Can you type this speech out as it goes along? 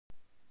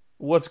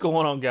What's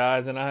going on,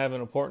 guys? And I have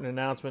an important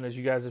announcement. As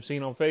you guys have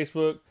seen on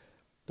Facebook,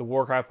 the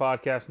Warcry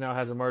Podcast now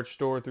has a merch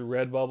store through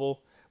Redbubble.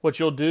 What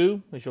you'll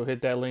do is you'll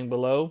hit that link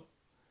below,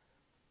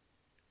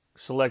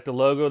 select the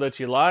logo that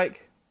you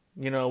like.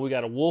 You know, we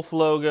got a wolf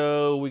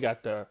logo, we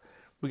got that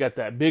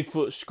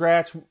Bigfoot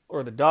scratch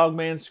or the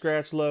Dogman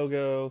scratch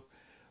logo.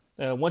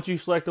 Once you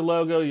select the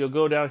logo, you'll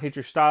go down, hit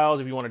your styles.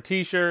 If you want a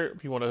T-shirt,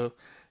 if you want a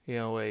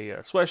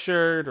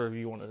sweatshirt, or if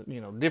you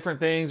want different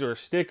things, or a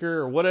sticker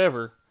or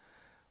whatever.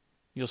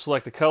 You'll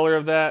select the color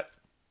of that,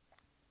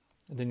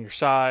 and then your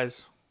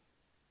size,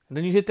 and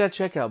then you hit that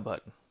checkout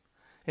button.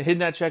 And hitting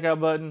that checkout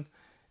button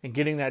and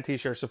getting that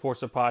T-shirt supports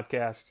the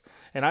podcast.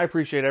 And I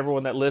appreciate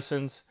everyone that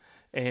listens,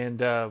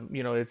 and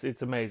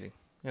it's amazing,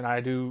 and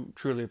I do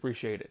truly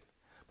appreciate it.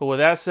 But with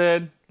that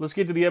said, let's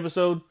get to the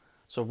episode.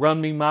 So run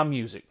me my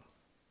music.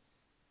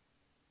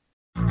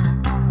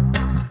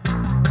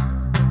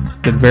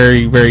 It's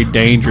very, very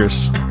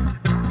dangerous.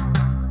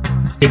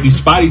 Get these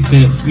spidey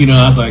sense,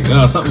 I was like,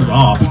 oh, something's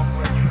off.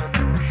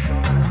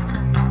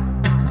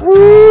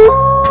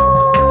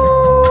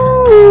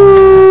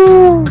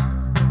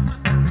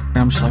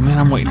 I'm just like, man,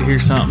 I'm waiting to hear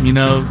something, Get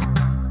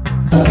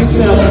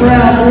that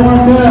crowd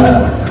warmed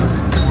up.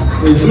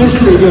 Is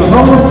Mr.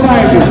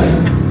 YT4.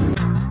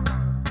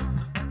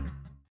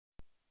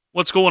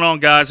 What's going on,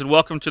 guys, and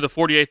welcome to the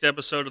 48th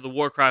episode of the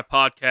Warcry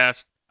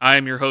Podcast. I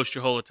am your host,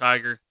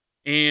 YT4,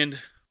 and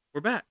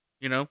we're back,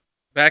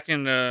 back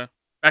in the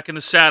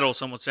saddle,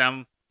 some would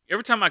say.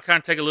 Every time I kind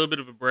of take a little bit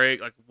of a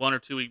break, like 1 or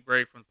 2 week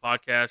break from the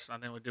podcast, I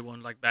think we did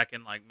one back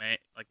in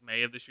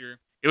May of this year.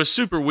 It was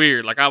super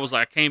weird.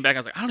 I came back, I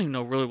was like, I don't even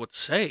know really what to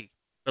say,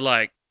 but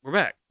we're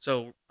back,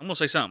 so I'm gonna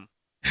say something.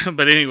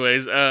 But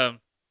anyways, I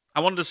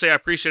wanted to say I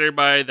appreciate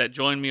everybody that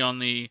joined me on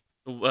the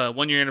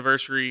 1 year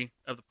anniversary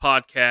of the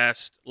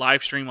podcast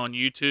live stream on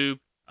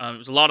YouTube. It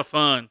was a lot of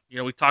fun.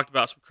 We talked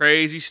about some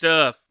crazy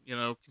stuff,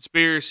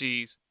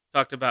 conspiracies,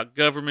 talked about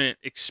government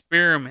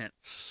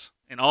experiments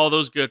and all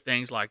those good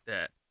things like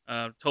that.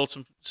 Told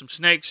some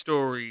snake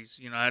stories.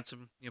 I had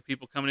some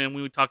people coming in.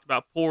 We talked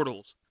about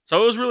portals.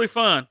 So it was really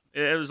fun.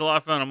 It was a lot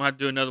of fun. I'm going to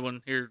do another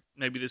one here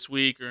maybe this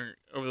week or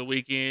over the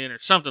weekend or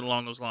something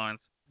along those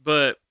lines.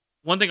 But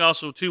one thing I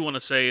also, too, want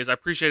to say is I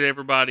appreciate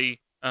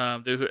everybody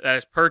that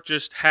has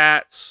purchased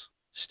hats,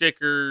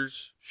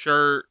 stickers,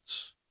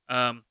 shirts.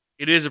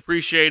 It is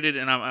appreciated,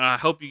 and I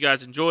hope you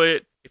guys enjoy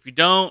it. If you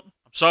don't,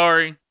 I'm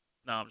sorry.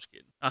 No, I'm just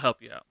kidding. I'll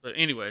help you out. But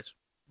anyways.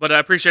 But I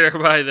appreciate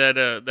everybody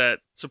that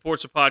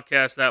supports the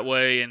podcast that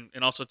way, and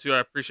also, too, I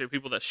appreciate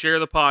people that share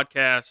the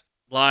podcast,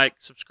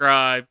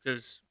 subscribe,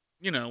 because,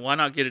 why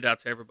not get it out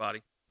to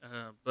everybody?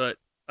 But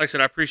like I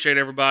said, I appreciate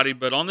everybody.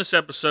 But on this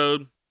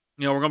episode,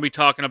 we're going to be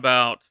talking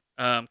about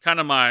kind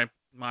of my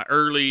more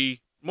early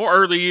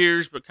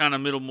years, but kind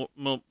of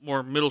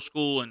more middle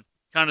school, and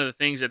kind of the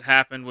things that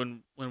happened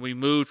when we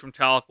moved from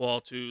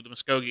Tahlequah to the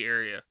Muskogee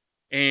area.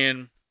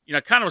 And,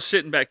 I kind of was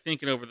sitting back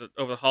thinking over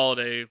the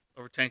holiday,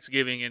 over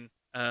Thanksgiving, and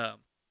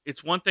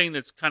it's one thing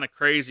that's kind of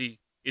crazy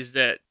is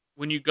that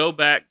when you go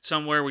back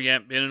somewhere where you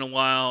haven't been in a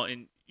while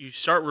and you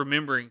start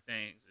remembering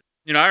things.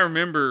 I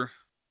remember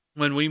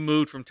when we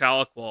moved from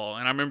Tahlequah,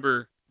 and I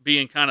remember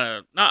being kind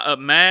of not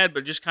mad,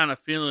 but just kind of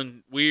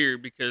feeling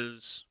weird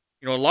because,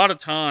 a lot of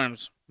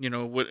times,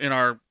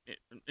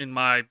 in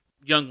my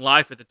young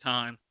life at the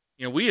time,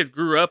 we had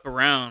grew up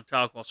around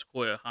Tahlequah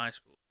Sequoia High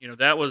School.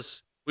 That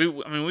was,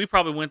 we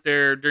probably went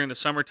there during the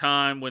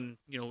summertime when,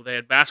 they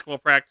had basketball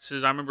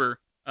practices. I remember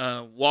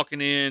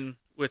walking in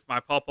with my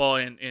pawpaw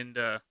and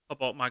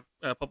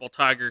pawpaw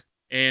Tiger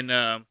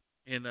and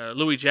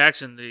Louis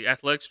Jackson, the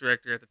athletics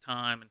director at the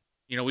time,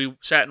 and we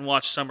sat and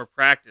watched summer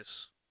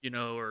practice,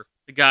 or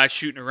the guys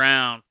shooting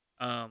around.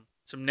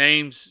 Some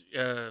names,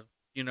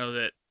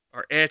 that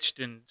are etched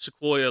in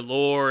Sequoia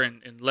lore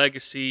and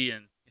legacy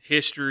and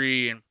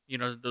history, and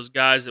those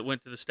guys that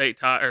went to the state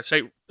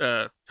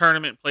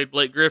tournament and played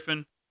Blake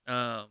Griffin.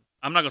 I'm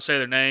not gonna say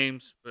their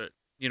names, but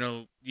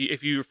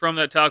if you're from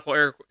that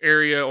Tahlequah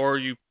area or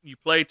you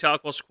play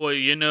Tahlequah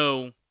Sequoia,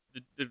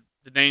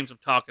 the names I'm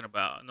talking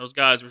about. And those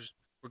guys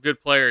were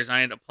good players.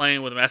 I ended up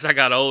playing with them as I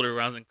got older.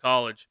 When I was in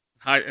college,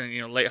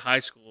 late high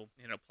school,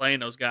 playing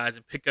those guys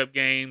in pickup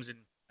games. And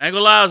I ain't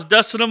gonna lie, I was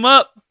dusting them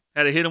up.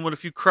 Had to hit them with a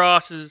few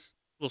crosses,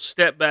 little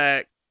step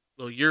back,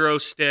 little Euro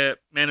step,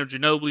 Manu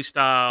Ginobili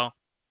style.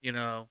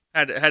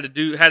 Had to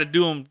do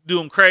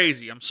them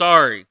crazy. I'm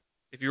sorry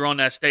if you're on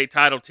that state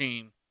title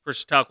team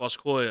versus Tahlequah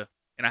Sequoia,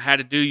 and I had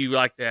to do you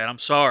like that. I'm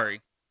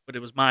sorry, but it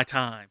was my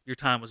time. Your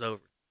time was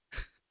over.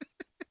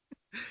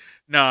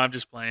 No, I'm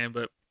just playing.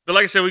 But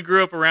like I said, we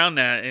grew up around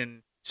that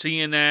and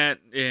seeing that,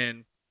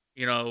 and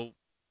I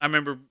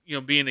remember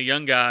being a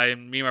young guy,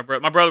 and me and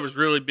my brother was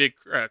really big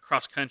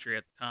cross country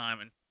at the time,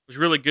 and was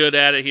really good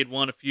at it. He had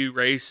won a few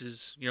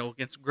races,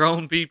 against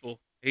grown people.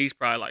 He's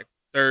probably like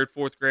 3rd,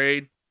 4th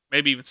grade,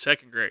 maybe even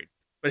 2nd grade.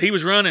 But he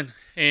was running,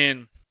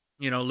 and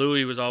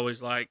Louis was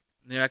always like,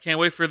 I can't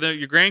wait for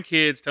your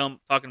grandkids. Talking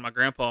to my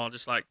grandpa,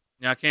 just like,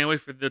 I can't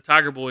wait for the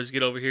Tiger boys to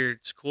get over here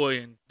at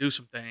Sequoia and do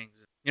some things.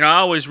 I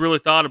always really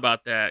thought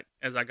about that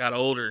as I got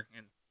older,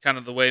 and kind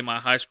of the way my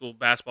high school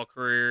basketball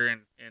career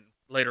and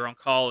later on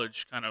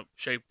college kind of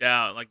shaped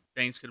out. Like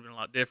things could have been a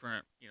lot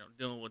different,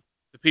 dealing with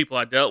the people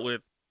I dealt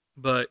with.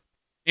 But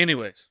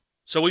anyways,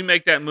 so we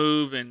make that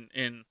move, and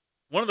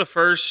one of the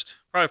first,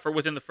 probably for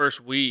within the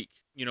first week,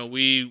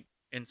 we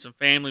and some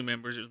family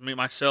members, it was me,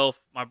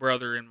 myself, my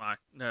brother, and my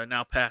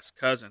now past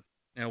cousin.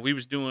 We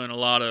was doing a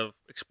lot of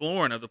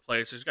exploring of the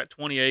place. It's got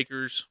 20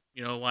 acres,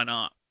 why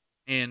not?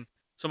 And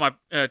so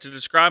to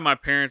describe my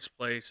parents'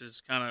 place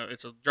is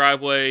it's a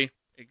driveway.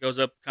 It goes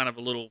up kind of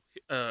a little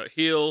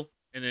hill,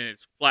 and then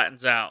it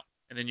flattens out.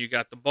 And then you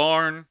got the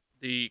barn,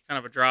 the kind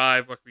of a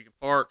drive where you can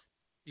park.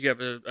 You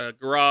have a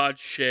garage,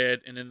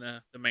 shed, and then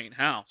the main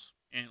house.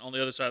 And on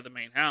the other side of the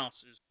main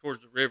house is towards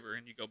the river,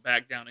 and you go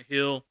back down a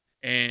hill,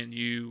 and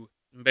you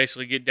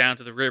basically get down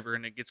to the river,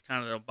 and it gets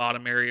kind of the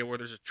bottom area where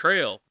there's a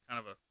trail,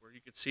 where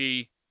you could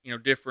see,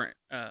 different,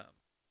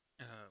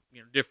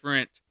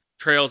 different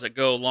trails that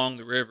go along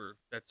the river.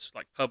 That's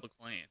like public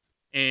land.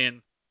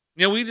 And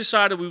we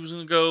decided we was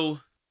gonna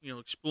go,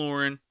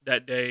 exploring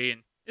that day,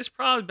 and it's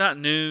probably about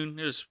noon.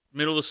 It was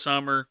middle of the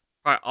summer,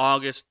 probably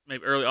August,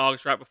 maybe early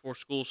August, right before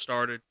school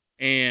started,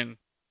 and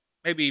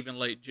maybe even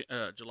late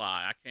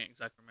July. I can't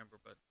exactly remember,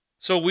 but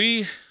so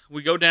we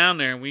go down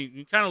there, and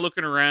we kind of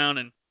looking around,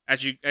 and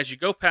as you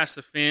go past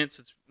the fence,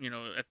 it's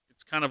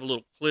it's kind of a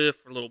little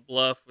cliff or a little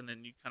bluff, and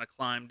then you kind of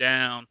climb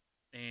down,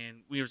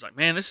 and we was like,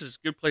 man, this is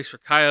a good place for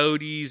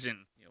coyotes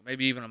and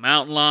maybe even a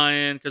mountain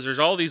lion, because there's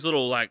all these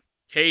little like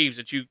caves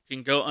that you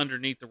can go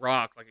underneath the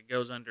rock, like it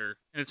goes under,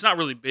 and it's not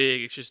really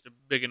big. It's just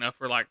big enough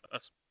for like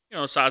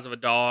the size of a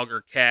dog or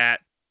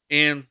cat.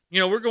 And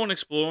we're going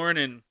exploring,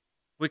 and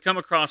we come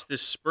across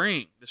this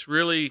spring, this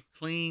really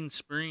clean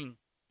spring.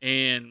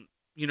 And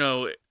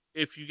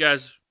if you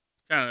guys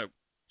kind of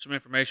some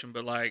information,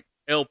 but like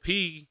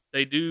LP,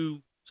 they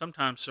do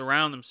sometimes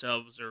surround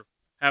themselves or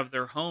have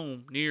their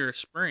home near a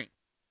spring.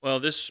 Well,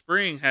 this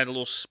spring had a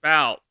little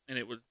spout, and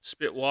it would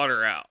spit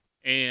water out,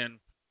 and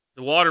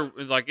the water,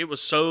 like, it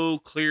was so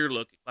clear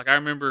looking. Like, I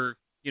remember,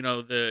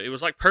 it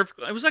was like perfect.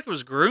 It was like it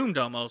was groomed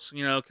almost,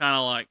 kind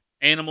of like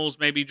animals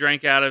maybe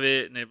drank out of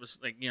it, and it was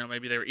like,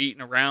 maybe they were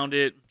eating around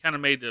it. Kind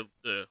of made the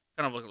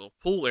kind of like a little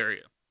pool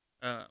area.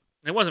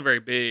 It wasn't very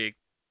big,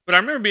 but I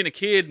remember being a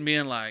kid and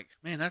being like,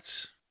 man,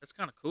 that's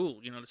kind of cool,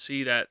 to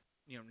see that,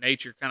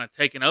 nature kind of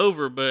taking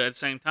over, but at the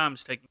same time,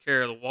 it's taking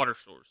care of the water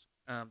source,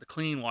 the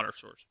clean water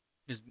source.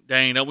 Because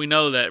dang, don't we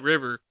know that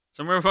river?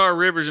 Some of our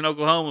rivers in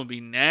Oklahoma would be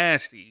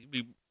nasty.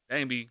 Be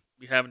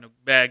having the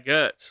bad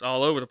guts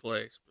all over the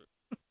place.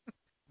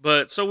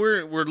 But so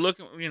we're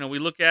looking, we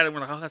look at it, and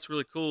we're like, oh, that's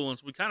really cool. And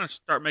so we kind of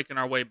start making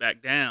our way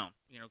back down,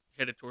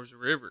 headed towards the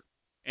river.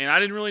 And I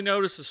didn't really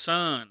notice the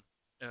sun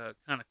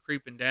kind of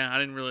creeping down. I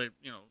didn't really,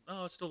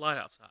 oh, it's still light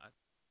outside.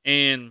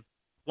 And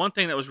one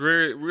thing that was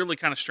really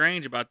kind of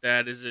strange about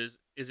that is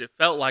it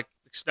felt like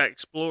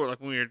like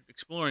when we were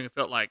exploring, it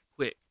felt like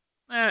quick,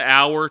 an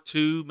hour or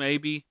two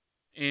maybe.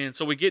 And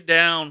so we get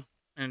down,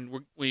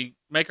 and we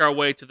make our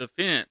way to the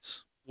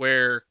fence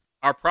where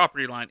our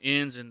property line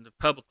ends and the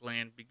public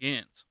land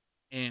begins.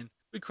 And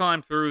we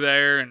climb through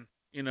there, and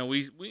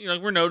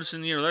we're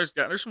noticing,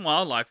 there's some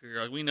wildlife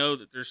here. Like, we know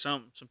that there's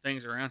some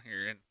things around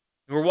here, and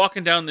we're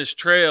walking down this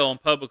trail on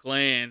public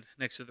land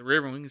next to the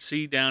river, and we can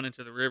see down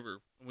into the river,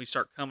 and we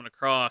start coming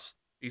across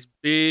these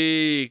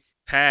big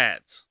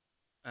pads,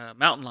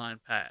 mountain lion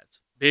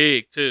pads,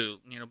 big too,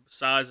 the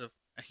size of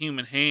a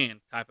human hand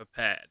type of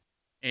pad.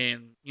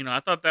 And I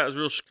thought that was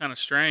real kind of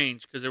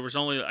strange, because there was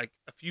only like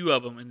a few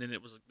of them, and then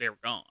they were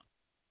gone.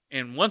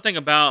 And one thing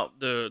about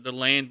the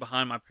land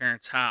behind my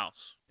parents'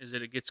 house is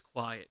that it gets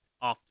quiet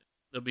often.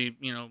 There'll be,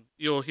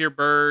 you'll hear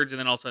birds, and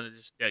then all of a sudden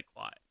it's just dead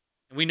quiet.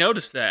 And we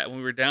noticed that when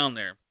we were down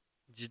there,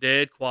 it's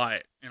dead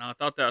quiet. And I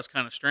thought that was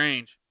kind of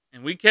strange.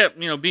 And we kept,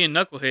 being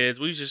knuckleheads.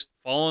 We was just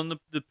following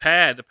the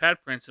pad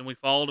prints, and we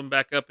followed them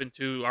back up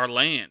into our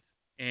land.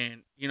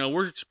 And,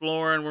 we're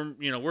exploring,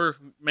 we're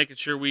making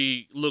sure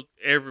we look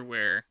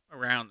everywhere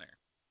around there.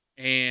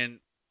 And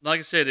like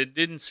I said, it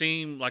didn't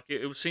seem like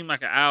it would seem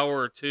like an hour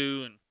or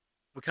two, and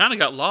we kind of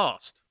got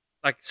lost.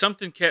 Like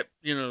something kept,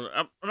 I'm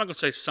not going to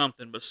say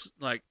something, but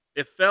like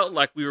it felt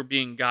like we were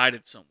being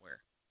guided somewhere.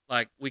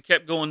 Like we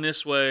kept going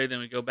this way, then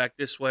we go back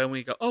this way, and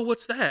we go, oh,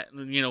 what's that? And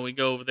then, we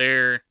go over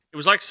there. It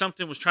was like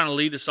something was trying to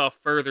lead us off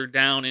further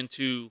down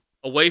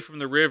away from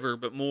the river,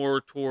 but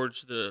more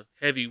towards the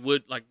heavy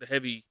wood, like the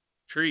heavy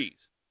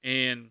trees.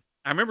 And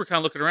I remember kind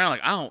of looking around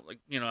like, I'm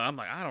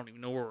like, I don't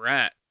even know where we're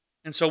at.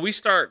 And so we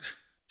start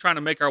trying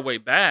to make our way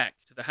back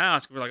to the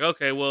house. We're like,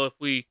 okay, well, if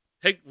we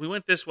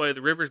went this way,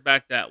 the river's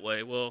back that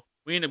way. Well,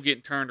 we end up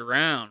getting turned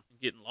around and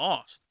getting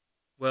lost.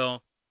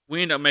 Well,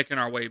 we end up making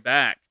our way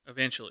back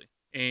eventually,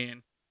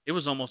 and it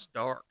was almost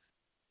dark.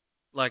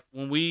 Like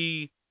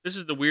this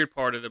is the weird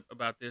part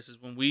about this, is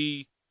when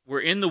we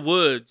were in the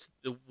woods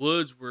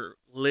were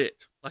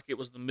lit like it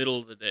was the middle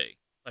of the day.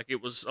 Like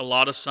it was a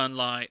lot of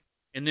sunlight.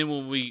 And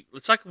then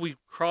it's like we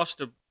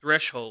crossed a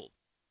threshold,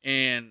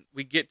 and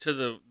we get to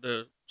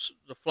the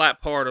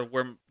flat part of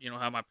where,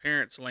 how my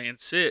parents'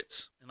 land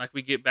sits. And like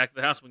we get back to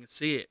the house, we can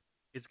see it.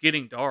 It's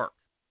getting dark.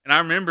 And I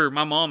remember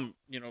my mom,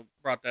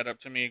 brought that up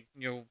to me,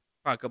 probably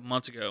a couple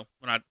months ago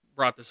when I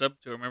brought this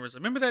up to her.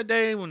 Remember that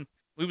day when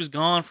we was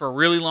gone for a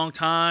really long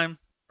time,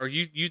 or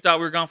you thought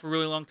we were gone for a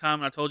really long time,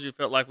 and I told you it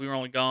felt like we were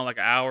only gone like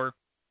an hour.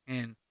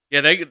 And yeah,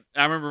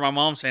 I remember my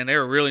mom saying they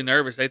were really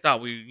nervous. They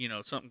thought we,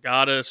 something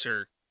got us,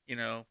 or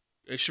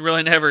they should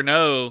really never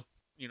know,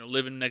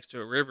 living next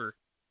to a river.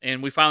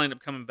 And we finally end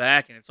up coming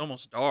back, and it's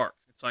almost dark.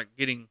 It's like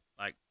getting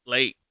like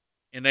late,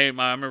 and I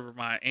remember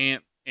my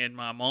aunt and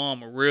my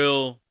mom were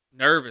real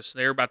nervous.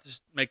 They were about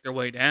to make their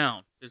way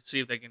down to see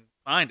if they can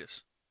find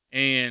us.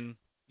 And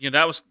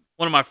that was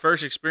one of my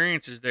first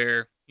experiences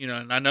there.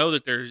 And I know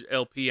that there's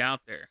LP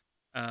out there.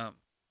 Um,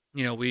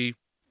 you know, we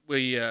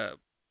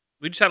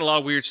just had a lot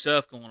of weird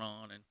stuff going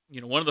on,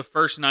 and one of the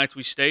first nights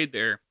we stayed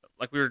there,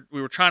 like we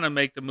were trying to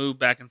make the move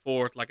back and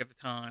forth, like at the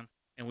time,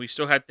 and we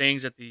still had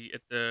things at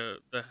the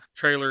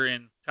trailer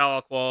in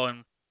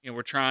Tahlequah, and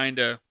we're trying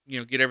to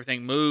get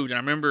everything moved. And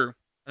I remember,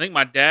 I think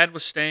my dad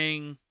was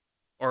staying,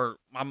 or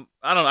I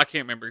can't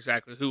remember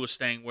exactly who was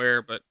staying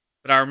where, but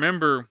I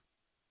remember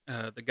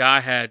the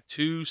guy had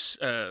two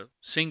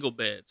single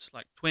beds,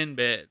 like twin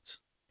beds,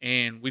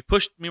 and me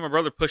and my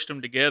brother pushed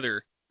them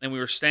together, and we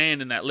were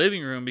staying in that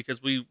living room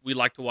because we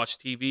like to watch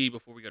TV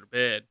before we go to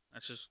bed.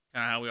 That's just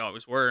kind of how we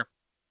always were.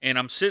 And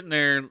I'm sitting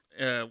there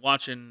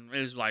watching. It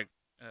was like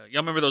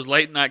y'all remember those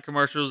late night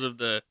commercials of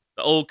the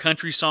old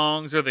country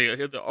songs, or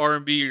the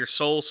R&B or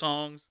soul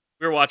songs.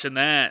 We were watching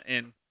that,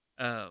 and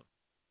I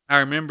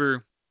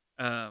remember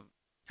kind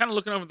of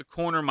looking over the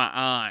corner of my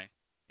eye,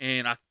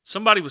 and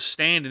somebody was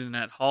standing in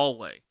that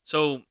hallway.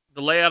 So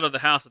the layout of the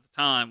house at the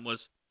time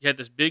was you had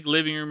this big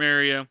living room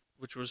area,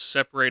 which was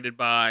separated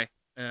by,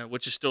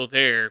 which is still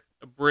there,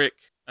 a brick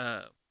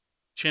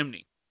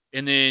chimney.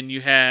 And then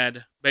you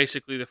had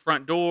basically the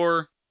front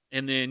door,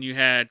 and then you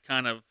had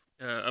kind of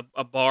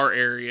a bar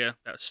area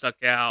that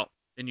stuck out.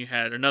 Then you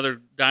had another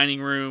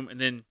dining room,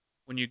 and then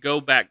when you go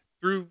back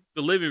through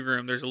the living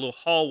room, there's a little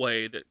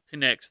hallway that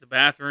connects the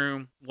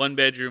bathroom, one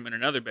bedroom, and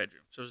another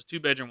bedroom. So it's a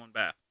 2-bedroom, 1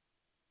 bath.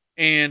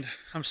 And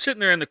I'm sitting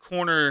there in the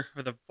corner,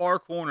 or the far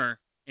corner,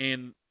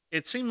 and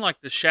it seemed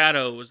like the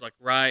shadow was like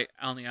right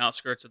on the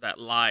outskirts of that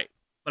light.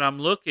 But I'm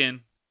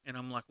looking, and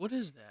I'm like, what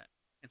is that?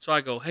 And so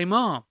I go, hey,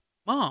 Mom.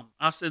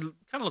 I said, kind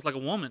of looked like a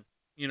woman.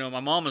 My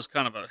mom is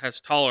has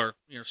taller,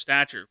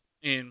 stature.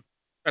 And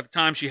at the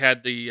time she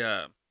had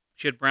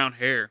she had brown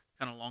hair,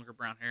 kind of longer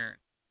brown hair. And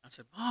I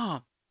said,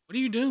 Mom, what are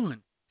you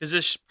doing? Because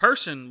this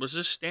person was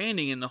just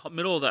standing in the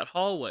middle of that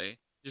hallway,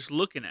 just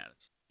looking at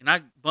us. And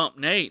I bumped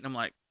Nate, and I'm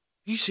like,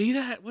 you see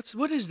that?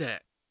 What is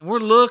that? And we're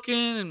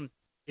looking, and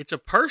it's a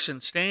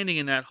person standing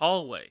in that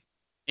hallway.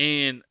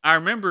 And I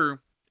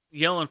remember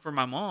yelling for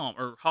my mom,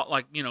 or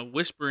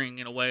whispering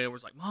in a way. It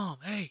was like, Mom,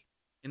 hey.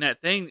 And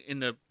that thing in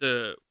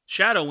the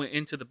shadow went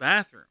into the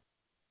bathroom.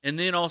 And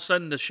then all of a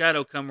sudden the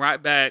shadow come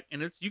right back,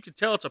 and you could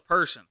tell it's a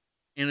person.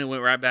 And it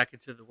went right back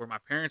into where my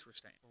parents were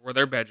staying, where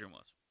their bedroom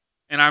was.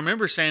 And I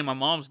remember saying my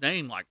mom's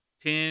name like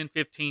 10,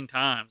 15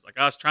 times. Like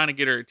I was trying to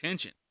get her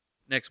attention.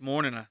 Next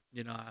morning, I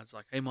was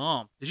like, hey,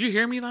 Mom, did you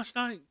hear me last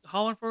night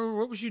hollering for her?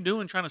 What was you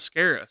doing trying to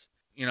scare us?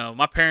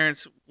 My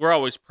parents, we're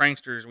always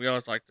pranksters. We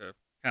always like to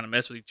kind of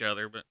mess with each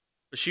other. But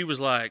she was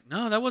like,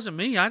 no, that wasn't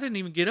me. I didn't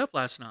even get up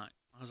last night.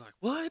 I was like,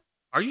 what?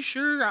 Are you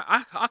sure?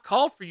 I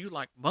called for you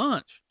like a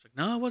bunch. She's like,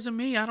 no, it wasn't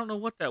me. I don't know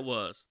what that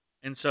was.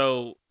 And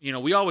so,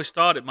 we always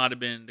thought it might have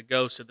been the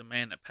ghost of the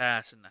man that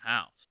passed in the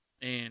house.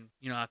 And,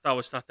 I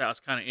always thought that was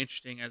kind of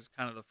interesting as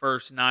kind of the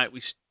first night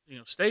we,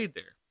 stayed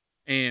there.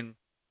 And,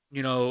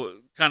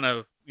 kind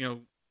of,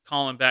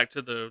 calling back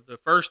to the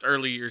first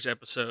early years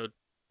episode,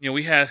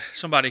 we had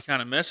somebody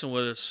kind of messing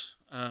with us.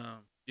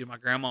 My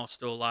grandma was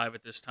still alive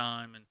at this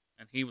time,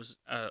 and he was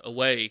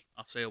away.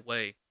 I'll say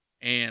away.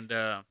 And,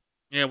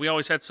 yeah, we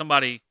always had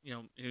somebody,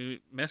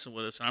 messing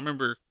with us. And I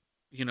remember,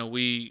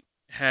 we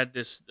had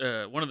this,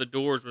 one of the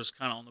doors was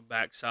kind of on the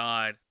back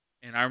side.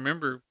 And I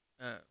remember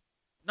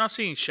not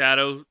seeing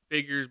shadow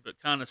figures, but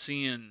kind of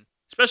seeing,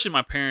 especially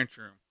my parents'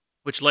 room,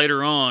 which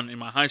later on in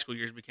my high school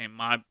years became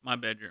my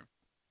bedroom.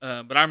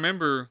 But I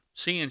remember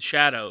seeing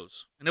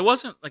shadows. And it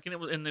wasn't like,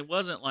 it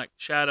wasn't like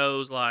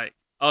shadows like,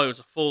 oh, it was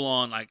a full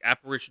on like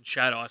apparition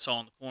shadow I saw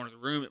in the corner of the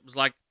room. It was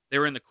like they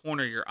were in the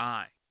corner of your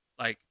eye.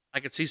 Like, I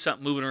could see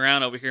something moving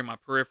around over here in my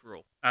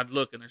peripheral. I'd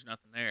look and there's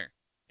nothing there.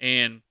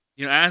 And,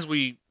 as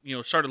we,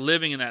 started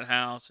living in that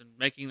house and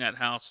making that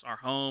house our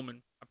home,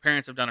 and my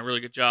parents have done a really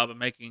good job of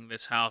making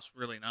this house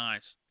really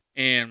nice.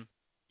 And,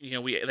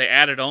 they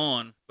added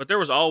on, but there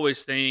was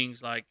always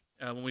things like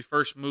when we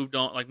first moved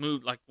on,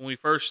 when we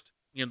first,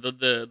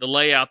 the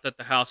layout that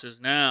the house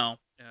is now,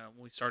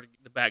 when we started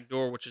the back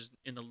door, which is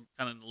in the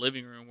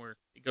living room where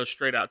it goes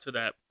straight out to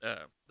that,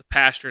 the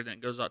pasture, and then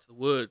it goes out to the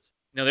woods.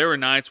 There were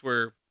nights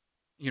where,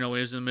 it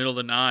was in the middle of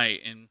the night,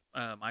 and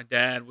my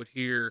dad would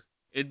hear,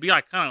 it'd be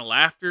like kind of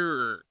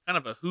laughter or kind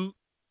of a hoot,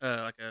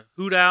 like a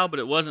hoot owl, but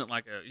it wasn't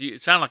like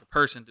it sounded like a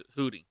person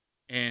hooting.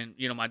 And,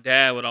 my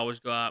dad would always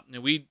go out,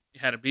 and we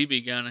had a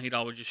BB gun, and he'd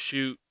always just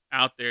shoot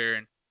out there.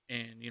 And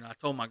I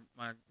told my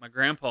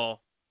grandpa,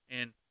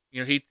 and,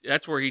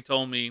 that's where he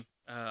told me,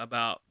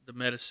 about the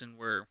medicine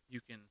where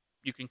you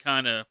can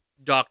kind of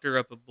doctor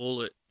up a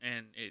bullet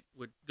and it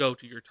would go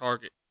to your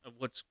target of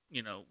what's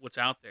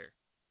out there.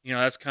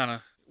 That's kind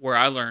of where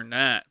I learned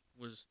that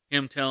was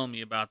him telling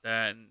me about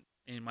that,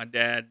 and my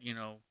dad,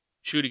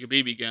 shooting a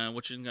BB gun,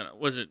 which isn't gonna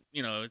wasn't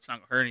it's not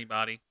gonna hurt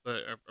anybody,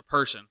 but a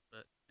person,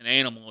 but an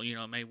animal,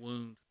 it may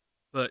wound.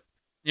 But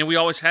we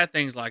always had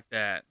things like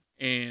that,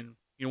 and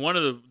one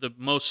of the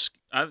most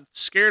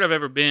scared I've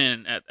ever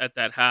been at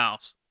that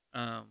house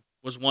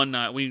was one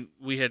night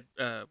we had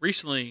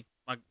recently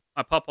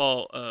my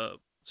papa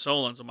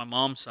Solons on my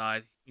mom's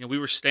side. We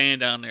were staying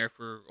down there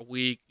for a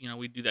week.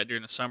 We do that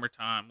during the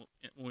summertime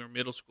when we were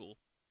middle school,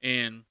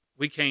 and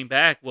we came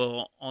back.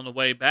 Well, on the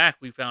way back,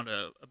 we found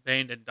a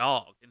abandoned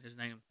dog, and his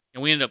name,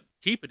 and we ended up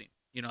keeping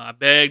him. I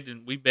begged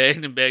and we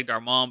begged and begged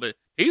our mom, but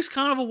he's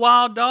kind of a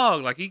wild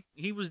dog. Like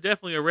he was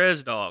definitely a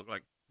res dog.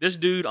 Like this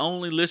dude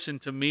only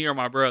listened to me or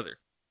my brother,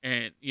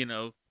 and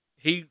I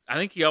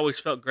think he always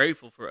felt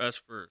grateful for us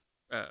for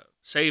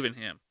saving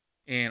him.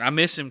 And I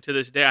miss him to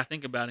this day. I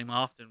think about him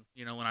often.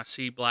 When I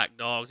see black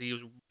dogs, he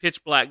was a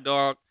pitch black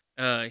dog.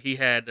 He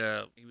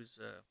was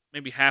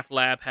maybe half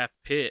lab, half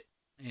pit,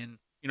 and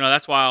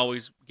that's why I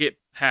always get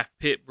half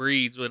pit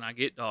breeds when I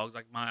get dogs.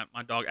 Like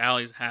my dog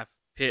Allie's half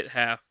pit,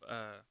 half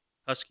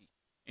husky,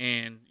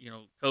 and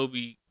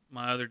Kobe,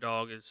 my other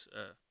dog, is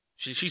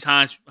she's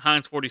Heinz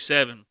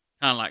 47,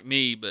 kind of like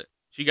me, but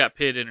she got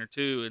pit in her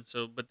too. And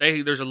so, but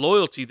there's a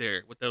loyalty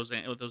there with those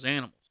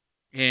animals.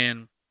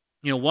 And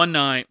one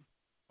night.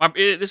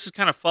 This is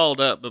kind of followed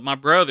up, but my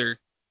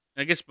brother,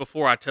 I guess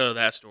before I tell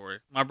that story,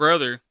 my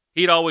brother,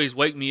 he'd always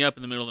wake me up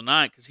in the middle of the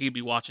night because he'd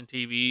be watching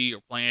TV or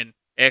playing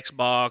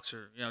Xbox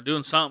or,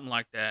 doing something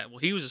like that. Well,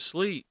 he was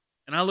asleep.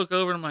 And I look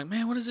over and I'm like,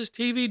 man, what is this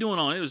TV doing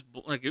on? It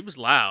was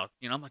loud.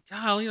 I'm like,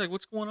 golly, like,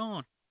 what's going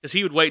on? Because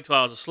he would wait till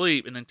I was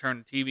asleep and then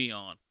turn the TV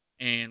on.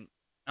 And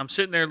I'm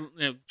sitting there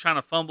trying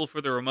to fumble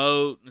for the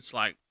remote. And it's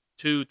like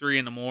 2, 3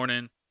 in the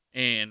morning.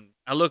 And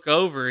I look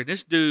over, and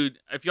this dude,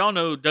 if y'all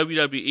know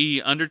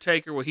WWE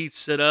Undertaker, where he'd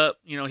sit up,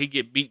 he'd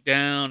get beat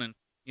down, and,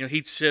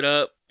 he'd sit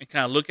up and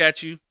kind of look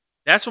at you.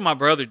 That's what my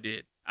brother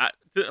did.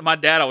 My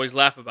dad always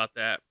laughed about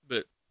that,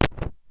 but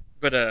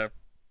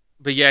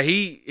yeah,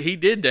 he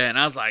did that, and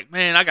I was like,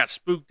 man, I got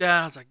spooked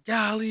out. I was like,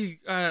 golly.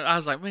 I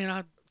was like, man,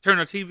 I turned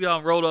the TV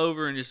off, rolled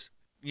over, and just,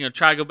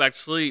 try to go back to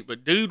sleep.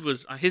 But dude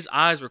his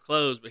eyes were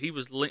closed, but he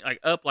was like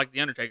up like the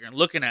Undertaker and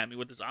looking at me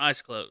with his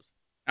eyes closed.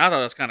 I thought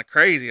that was kind of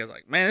crazy. I was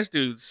like, man,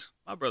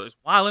 my brother's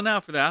wilding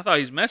out for that. I thought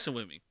he was messing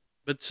with me.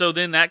 But so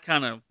then that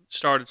kind of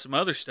started some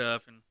other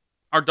stuff. And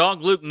our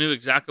dog Luke knew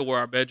exactly where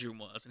our bedroom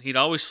was. And he'd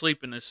always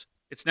sleep in this.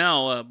 It's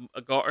now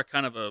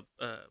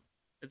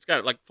it's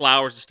got like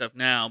flowers and stuff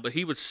now. But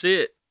he would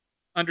sit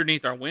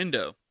underneath our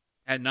window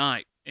at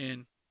night.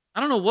 And I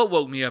don't know what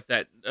woke me up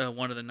that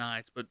one of the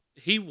nights. But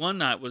he one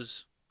night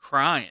was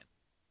crying.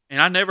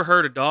 And I never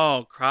heard a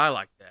dog cry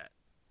like that.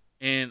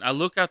 And I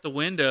look out the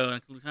window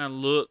and kind of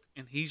look,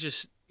 and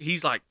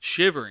he's like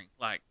shivering,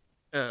 like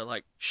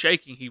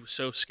shaking. He was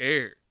so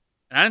scared.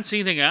 And I didn't see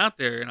anything out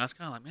there, and I was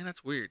kind of like, man,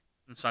 that's weird.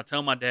 And so I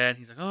tell my dad, and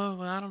he's like, oh,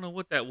 well, I don't know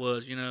what that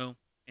was, And,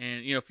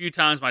 a few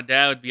times my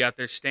dad would be out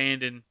there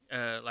standing,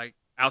 like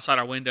outside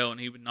our window,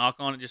 and he would knock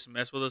on it just to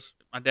mess with us.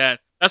 My dad,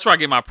 that's where I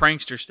get my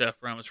prankster stuff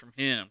from, is from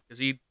him. Because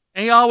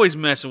he always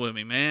messing with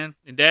me, man.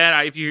 And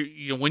Dad,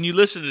 if when you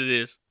listen to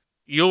this,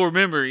 you'll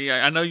remember.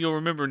 I know you'll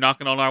remember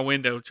knocking on our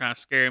window trying to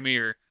scare me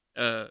or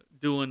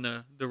doing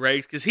the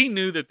race, because he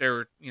knew that there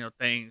were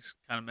things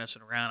kind of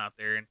messing around out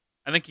there, and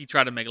I think he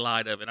tried to make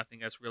light of it. I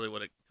think that's really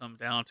what it comes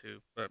down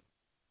to.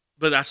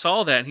 But I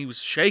saw that, and he was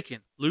shaking.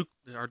 Luke,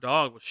 our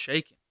dog, was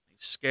shaking.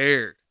 He's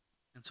scared,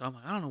 and so I'm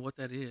like, I don't know what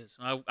that is.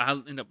 So I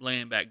end up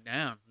laying back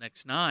down.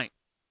 Next night,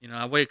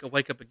 I wake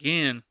up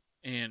again,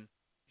 and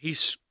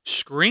he's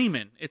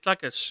screaming. It's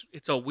like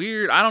it's a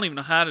weird. I don't even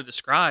know how to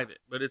describe it,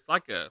 but it's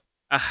like a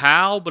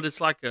howl, but it's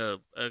like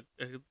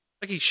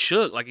like he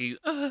shook, like he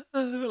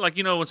like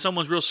when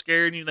someone's real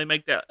scared and they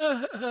make that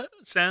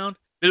sound.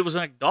 But it was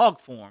like dog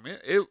form.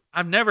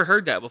 I've never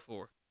heard that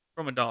before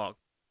from a dog.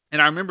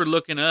 And I remember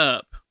looking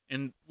up,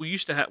 and we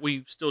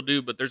still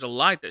do, but there's a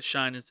light that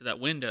shined into that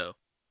window,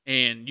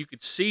 and you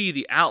could see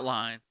the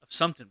outline of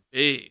something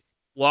big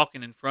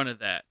walking in front of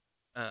that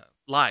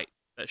light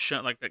that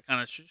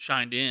kind of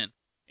shined in.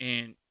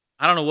 And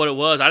I don't know what it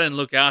was. I didn't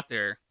look out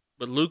there.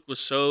 But Luke was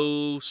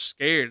so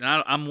scared,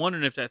 and I'm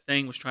wondering if that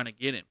thing was trying to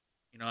get him.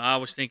 I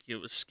always think it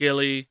was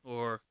Skilly,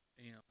 or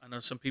I know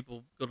some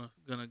people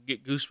gonna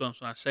get goosebumps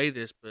when I say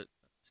this, but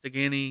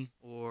Stegany,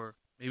 or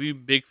maybe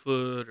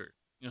Bigfoot, or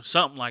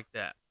something like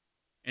that.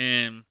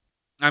 And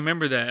I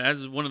remember that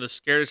was one of the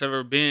scariest I've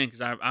ever been,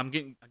 because I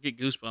get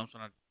goosebumps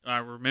when I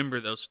remember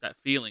that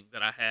feeling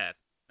that I had.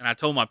 And I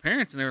told my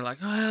parents, and they were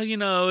like,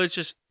 well, it's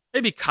just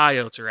maybe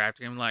coyotes are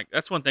after him. Like,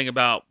 that's one thing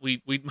about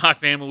my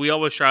family. We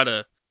always try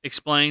to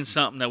explain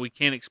something that we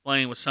can't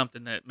explain with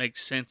something that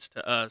makes sense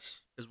to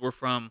us, because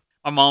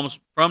my mom's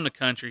from the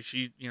country.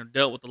 She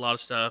dealt with a lot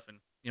of stuff, and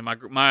my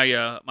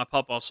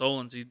papa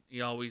Solons,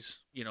 he always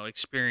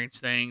experienced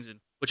things, and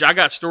which I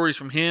got stories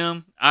from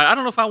him. I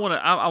don't know if I want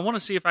to. I want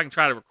to see if I can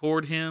try to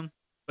record him,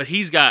 but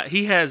he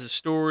has a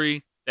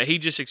story that he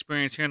just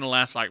experienced here in the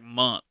last like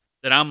month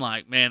that I'm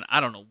like, man, I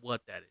don't know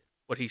what that is.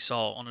 What he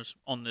saw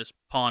on this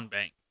pond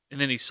bank,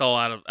 and then he saw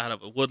out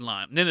of a wood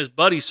line, and then his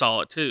buddy saw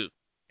it too,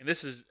 and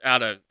this is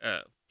out of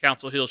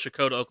Council Hill,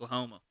 Chakota,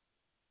 Oklahoma.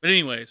 But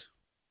anyways,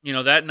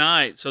 that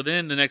night. So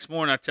then the next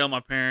morning, I tell my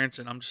parents,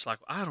 and I'm just like,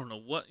 I don't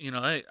know what,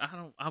 I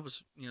don't. I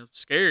was,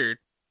 scared,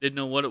 didn't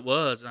know what it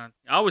was. And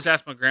I always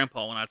ask my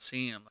grandpa when I'd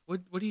see him,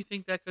 what do you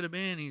think that could have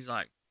been? He's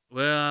like,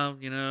 well,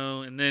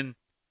 and then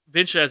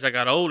eventually, as I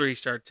got older, he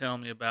started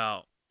telling me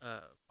about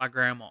my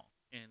grandma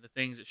and the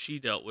things that she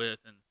dealt with,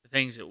 and the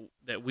things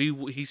that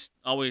he's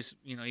always,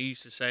 he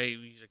used to say,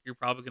 he's like, you're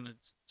probably gonna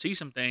see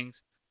some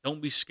things. Don't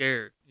be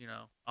scared,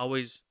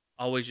 always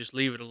just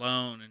leave it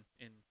alone,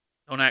 and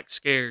don't act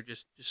scared.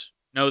 Just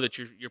know that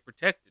you're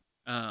protected.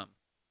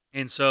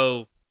 And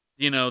so,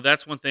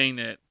 that's one thing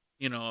that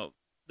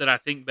that I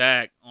think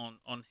back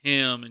on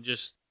him, and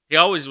just he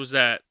always was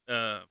that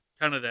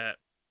kind of that.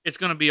 It's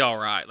gonna be all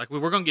right. Like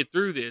we're gonna get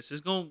through this.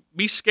 It's gonna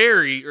be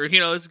scary, or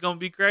it's gonna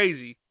be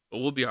crazy, but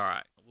we'll be all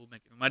right. We'll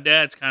make it. My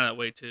dad's kind of that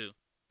way too.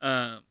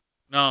 No,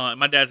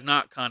 my dad's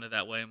not kind of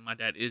that way. My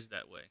dad is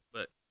that way,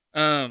 but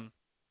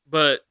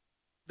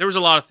there was a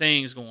lot of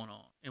things going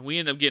on, and we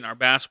ended up getting our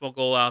basketball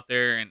goal out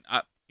there, and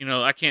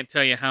I can't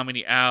tell you how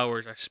many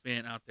hours I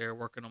spent out there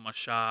working on my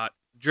shot,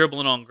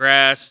 dribbling on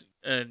grass.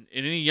 And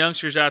any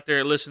youngsters out there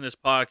that listen to this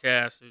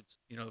podcast, it's,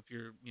 if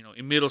you're,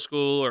 in middle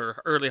school or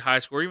early high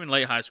school or even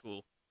late high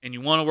school, and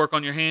you want to work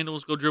on your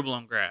handles, go dribble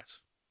on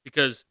grass.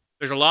 Because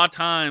there's a lot of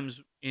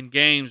times in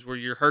games where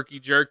you're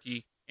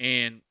herky-jerky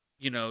and,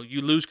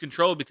 you lose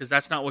control because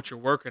that's not what you're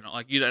working on.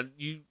 Like,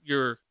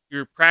 your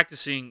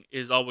practicing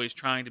is always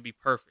trying to be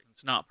perfect.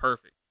 It's not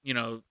perfect.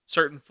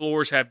 Certain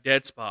floors have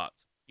dead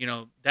spots.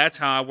 That's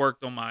how I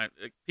worked on my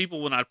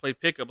people when I played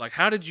pickup. Like,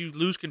 how did you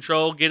lose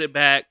control, get it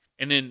back,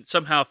 and then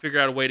somehow figure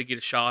out a way to get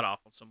a shot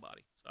off on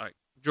somebody? So I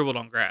dribbled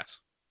on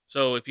grass.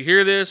 So if you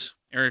hear this,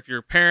 or if you're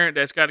a parent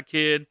that's got a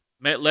kid,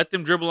 let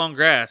them dribble on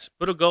grass.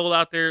 Put a goal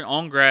out there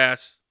on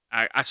grass.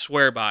 I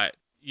swear by it.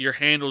 Your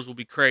handles will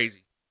be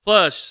crazy.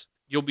 Plus,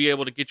 you'll be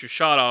able to get your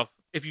shot off.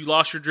 If you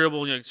lost your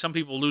dribble, some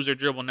people lose their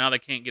dribble, now they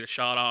can't get a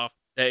shot off.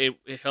 That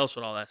it helps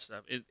with all that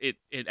stuff.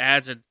 It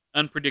adds an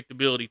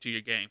unpredictability to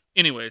your game.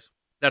 Anyways,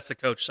 that's the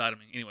coach side of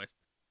me. Anyways.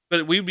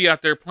 But we'd be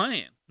out there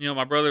playing.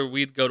 My brother,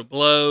 we'd go to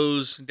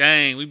blows.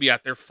 Dang, we'd be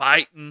out there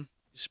fighting,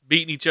 just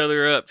beating each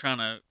other up, trying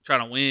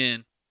to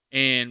win.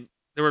 And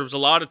there was a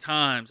lot of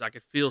times I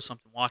could feel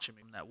something watching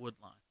me from that wood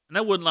line. And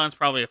that wood line's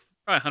probably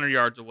 100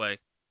 yards away,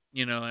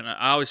 and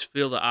I always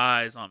feel the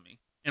eyes on me.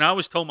 And I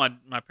always told my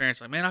parents,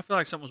 like, man, I feel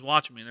like someone was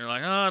watching me. And they're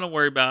like, oh, don't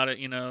worry about it.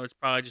 It's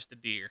probably just a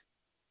deer.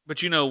 But,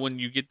 when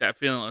you get that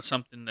feeling of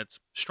something that's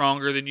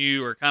stronger than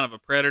you or kind of a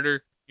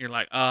predator, you're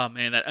like, oh,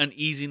 man, that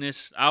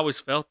uneasiness. I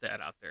always felt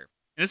that out there.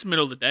 And it's the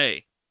middle of the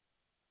day.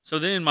 So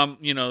then,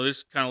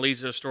 this kind of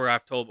leads to a story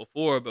I've told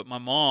before, but my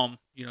mom,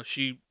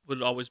 she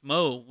would always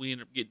mow. We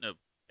ended up getting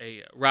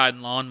a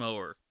riding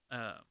lawnmower.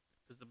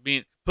 Because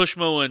being push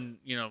mowing,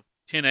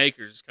 10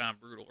 acres is kind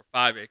of brutal, or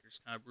 5 acres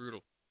is kind of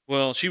brutal.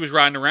 Well, she was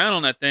riding around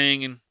on that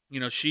thing, and,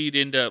 she'd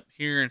end up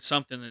hearing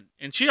something.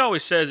 And she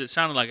always says it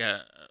sounded like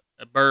a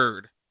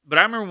bird. But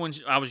I remember when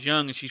I was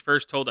young and she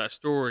first told that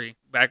story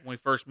back when we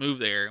first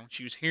moved there, and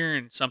she was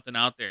hearing something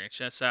out there, and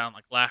it sounded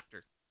like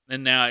laughter.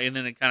 And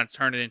then it kind of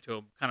turned it into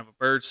a kind of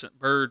a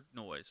bird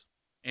noise.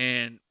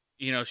 And,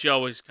 she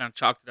always kind of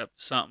chalked it up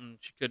to something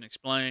she couldn't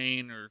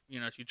explain, or,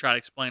 she'd try to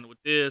explain it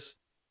with this.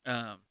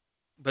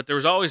 But there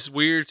was always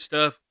weird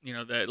stuff,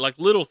 that like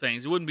little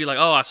things. It wouldn't be like,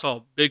 oh, I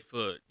saw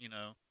Bigfoot,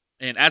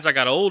 And as I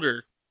got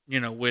older,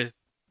 with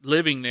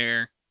living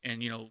there,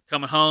 and,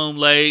 coming home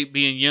late,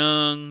 being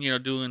young,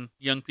 doing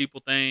young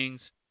people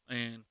things.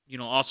 And,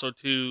 also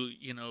too,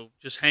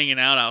 just hanging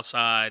out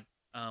outside.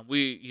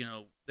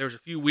 There was a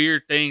few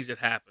weird things that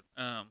happened.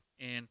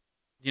 And,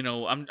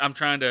 I'm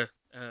trying to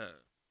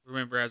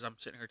remember as I'm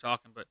sitting here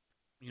talking, but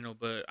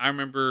I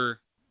remember,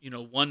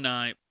 one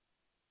night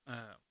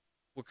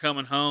we're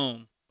coming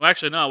home. Well,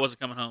 actually, no, I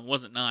wasn't coming home. It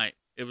wasn't night.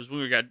 It was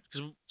when we got,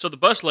 so the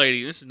bus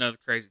lady, this is another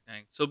crazy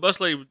thing. So the bus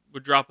lady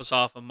would drop us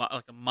off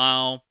like a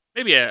mile,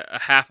 maybe a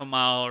half a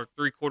mile or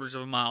 3/4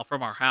 of a mile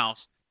from our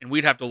house. And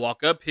we'd have to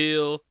walk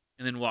uphill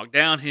and then walk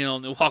downhill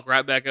and then walk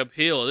right back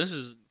uphill. This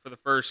is for the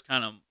first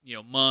kind of,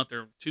 month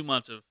or 2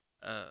 months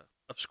of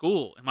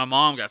school. And my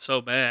mom got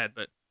so bad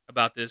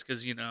about this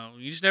because, you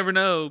just never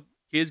know.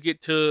 Kids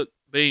get took.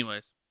 But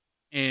anyways,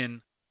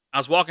 and I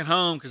was walking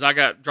home because I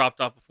got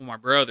dropped off before my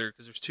brother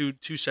because there's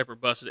two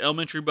separate buses.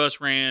 Elementary bus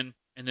ran,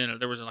 and then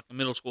there was like a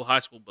middle school, high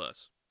school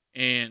bus.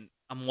 And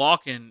I'm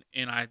walking,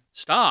 and I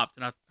stopped,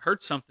 and I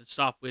heard something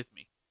stop with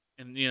me.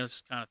 And,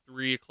 it's kind of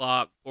 3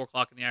 o'clock, 4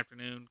 o'clock in the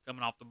afternoon,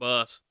 coming off the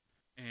bus.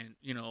 And,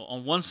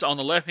 on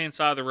the left-hand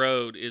side of the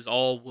road is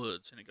all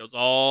woods, and it goes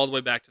all the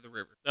way back to the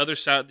river. The other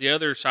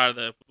side of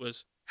the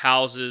was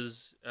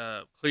houses,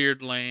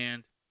 cleared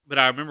land. But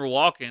I remember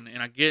walking,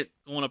 and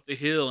going up the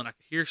hill, and I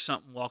could hear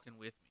something walking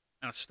with me.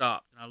 And I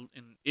stopped,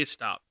 and it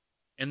stopped.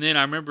 And then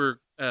I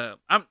remember, I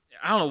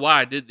don't know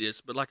why I did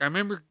this, but like I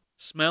remember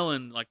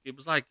smelling like it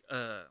was like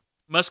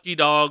musky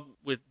dog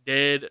with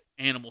dead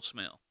animal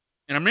smell.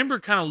 And I remember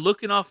kind of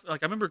looking off,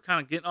 like I remember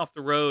kind of getting off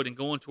the road and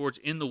going towards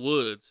in the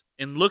woods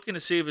and looking to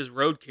see if it's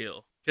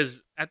roadkill.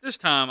 Because at this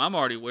time, I'm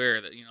already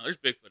aware that there's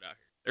Bigfoot out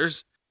here.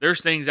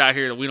 There's things out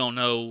here that we don't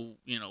know,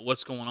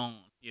 what's going on.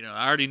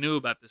 I already knew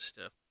about this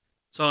stuff.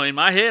 So in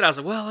my head, I was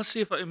like, well, let's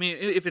see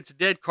if it's a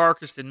dead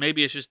carcass, then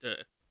maybe it's just a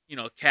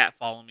cat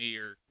following me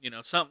or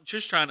something.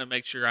 Just trying to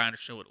make sure I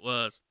understood what it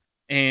was.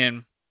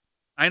 And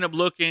I ended up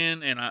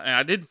looking, and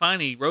I didn't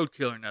find any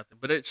roadkill or nothing,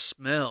 but it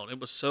smelled. It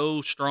was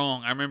so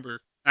strong. I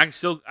remember I can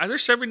still.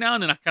 There's every now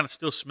and then I kind of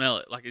still smell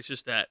it. Like it's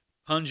just that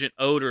pungent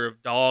odor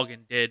of dog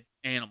and dead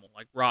animal,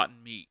 like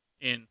rotten meat.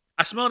 And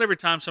I smell it every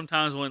time.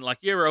 Sometimes when like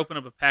you ever open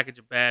up a package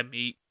of bad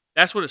meat,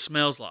 that's what it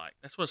smells like.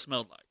 That's what it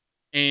smelled like.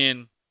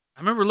 And I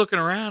remember looking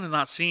around and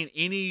not seeing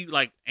any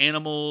like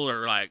animal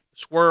or like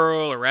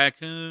squirrel or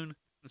raccoon.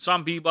 And so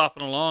I'm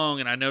bebopping along,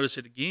 and I notice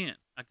it again.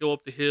 I go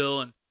up the hill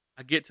and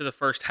I get to the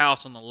first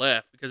house on the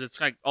left because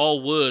it's like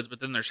all woods, but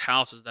then there's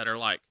houses that are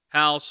like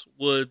house,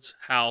 woods,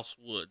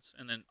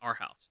 and then our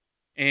house.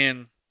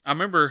 And I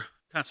remember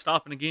kind of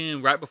stopping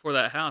again right before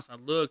that house. I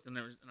looked and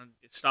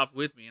it stopped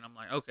with me, and I'm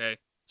like, okay.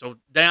 So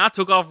then I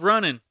took off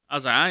running. I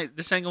was like,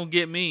 this ain't gonna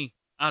get me.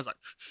 I was like,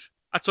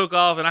 I took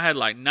off, and I had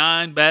like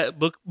 9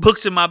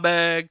 books in my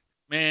bag.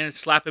 Man, it's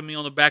slapping me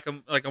on the back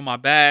of on my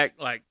back,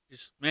 like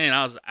just man,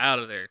 I was out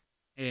of there.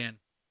 And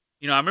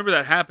I remember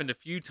that happened a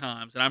few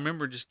times, and I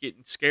remember just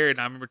getting scared.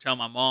 And I remember telling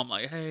my mom,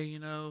 like, "Hey,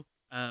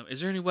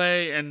 is there any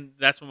way?" And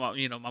that's when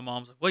my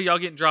mom's like, "Well, y'all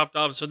getting dropped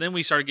off." And so then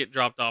we started getting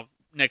dropped off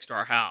next to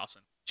our house,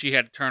 and she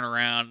had to turn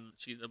around.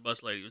 And the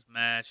bus lady was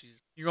mad.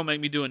 "You're gonna make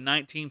me do a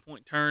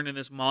 19-point turn in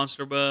this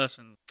monster bus?"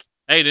 And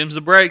hey, them's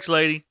the brakes,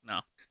 lady.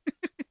 No,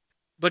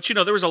 but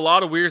there was a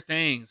lot of weird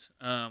things,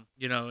 and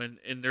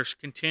there's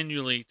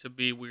continually to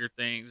be weird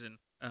things, and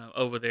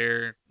over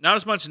there. Not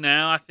as much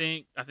now, I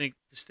think. I think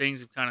because things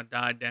have kind of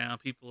died down.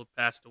 People have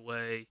passed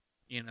away,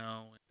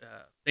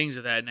 things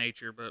of that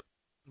nature. But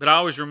I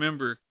always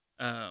remember,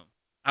 that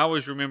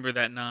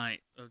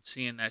night of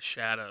seeing that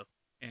shadow,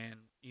 and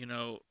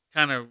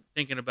kind of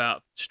thinking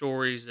about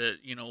stories that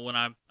when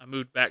I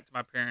moved back to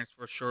my parents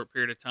for a short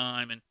period of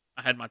time, and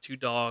I had my 2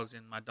 dogs,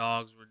 and my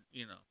dogs would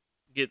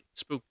get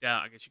spooked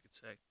out. I guess you could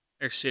say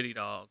they're city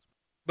dogs.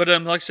 But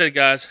like I said,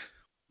 guys,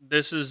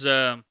 this is.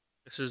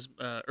 This is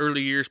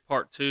early years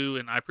part 2,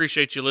 and I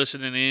appreciate you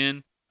listening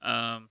in.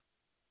 I'm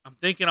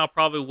thinking I'll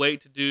probably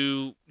wait to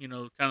do,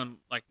 kind of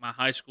like my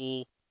high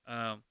school.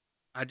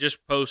 I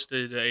just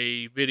posted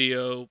a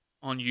video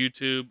on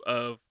YouTube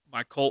of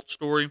my cult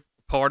story,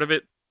 part of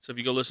it. So if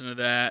you go listen to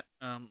that,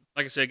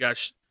 like I said,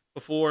 guys,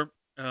 before,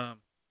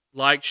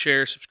 like,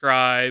 share,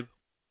 subscribe.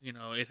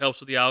 It helps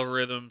with the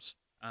algorithms.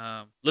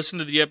 Listen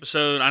to the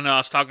episode. I know I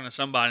was talking to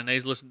somebody, and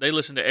they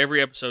listen to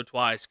every episode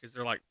twice because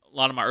they're like a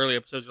lot of my early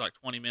episodes are like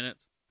 20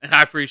 minutes, and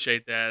I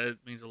appreciate that. It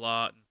means a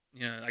lot.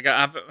 And,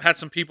 I've had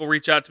some people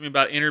reach out to me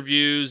about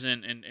interviews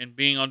and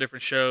being on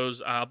different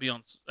shows. I'll be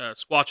on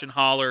Squatch and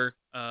Holler.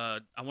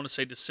 I want to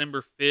say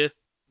December 5th.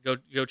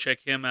 Go check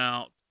him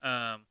out.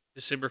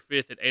 December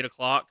 5th at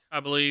 8:00, I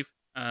believe.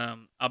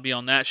 I'll be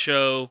on that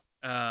show.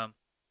 I'm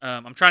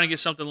trying to get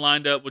something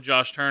lined up with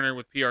Josh Turner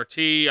with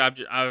PRT.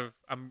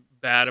 I'm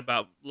bad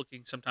about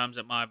looking sometimes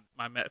at my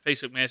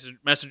Facebook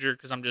Messenger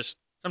because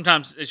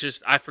sometimes it's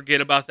just I forget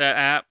about that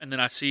app, and then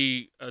I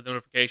see a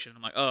notification.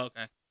 I'm like, oh,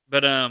 okay.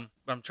 But I'm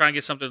trying to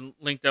get something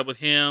linked up with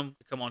him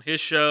to come on his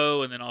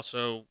show, and then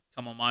also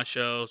come on my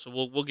show. So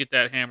we'll get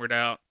that hammered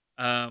out.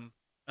 I've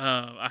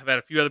had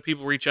a few other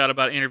people reach out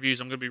about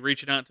interviews. I'm going to be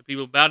reaching out to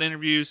people about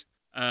interviews.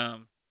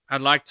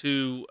 I'd like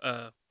to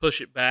push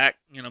it back.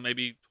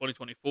 Maybe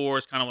 2024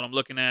 is kind of what I'm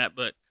looking at.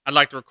 But I'd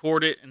like to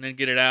record it and then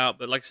get it out.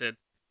 But like I said,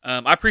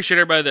 I appreciate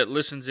everybody that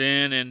listens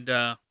in, and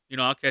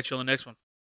I'll catch you on the next one.